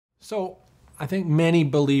So I think many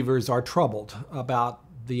believers are troubled about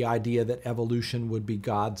the idea that evolution would be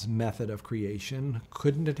God's method of creation.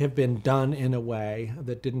 Couldn't it have been done in a way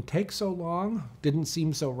that didn't take so long, didn't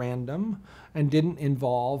seem so random, and didn't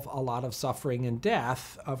involve a lot of suffering and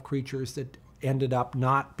death of creatures that ended up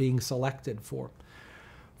not being selected for?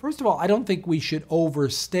 First of all, I don't think we should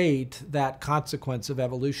overstate that consequence of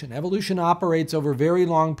evolution. Evolution operates over very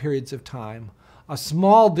long periods of time. A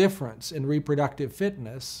small difference in reproductive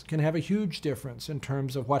fitness can have a huge difference in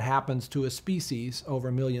terms of what happens to a species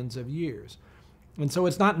over millions of years. And so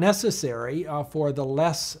it's not necessary for the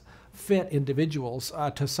less fit individuals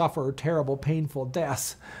to suffer terrible, painful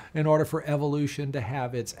deaths in order for evolution to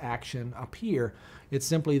have its action appear. It's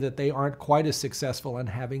simply that they aren't quite as successful in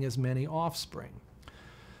having as many offspring.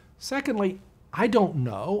 Secondly, I don't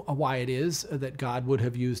know why it is that God would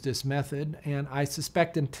have used this method, and I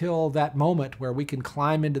suspect until that moment where we can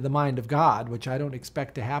climb into the mind of God, which I don't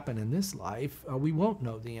expect to happen in this life, we won't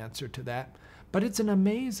know the answer to that. But it's an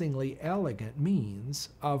amazingly elegant means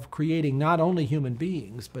of creating not only human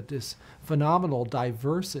beings, but this phenomenal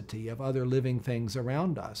diversity of other living things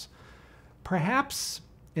around us. Perhaps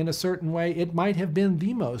in a certain way, it might have been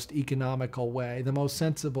the most economical way, the most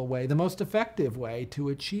sensible way, the most effective way to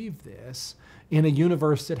achieve this in a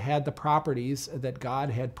universe that had the properties that God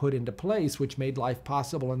had put into place, which made life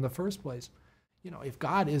possible in the first place. You know, if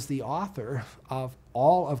God is the author of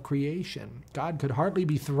all of creation, God could hardly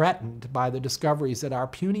be threatened by the discoveries that our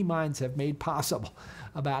puny minds have made possible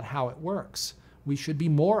about how it works. We should be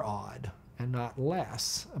more awed and not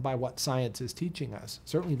less by what science is teaching us.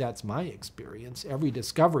 Certainly that's my experience. Every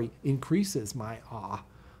discovery increases my awe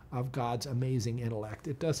of God's amazing intellect.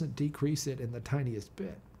 It doesn't decrease it in the tiniest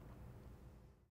bit.